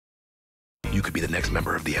you could be the next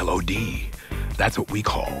member of the L.O.D. That's what we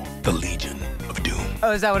call the Legion of Doom.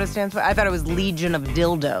 Oh, is that what it stands for? I thought it was Legion of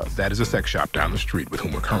Dildos. That is a sex shop down the street with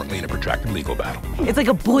whom we're currently in a protracted legal battle. It's like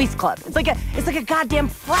a boys' club. It's like a goddamn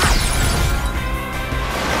frat.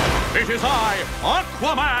 It is I,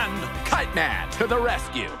 Aquaman! Kite Man, to the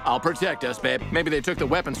rescue. I'll protect us, babe. Maybe they took the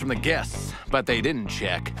weapons from the guests, but they didn't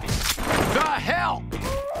check. The hell!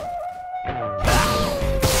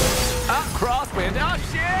 Crosswind, oh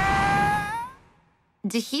shit!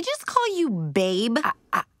 Did he just call you babe?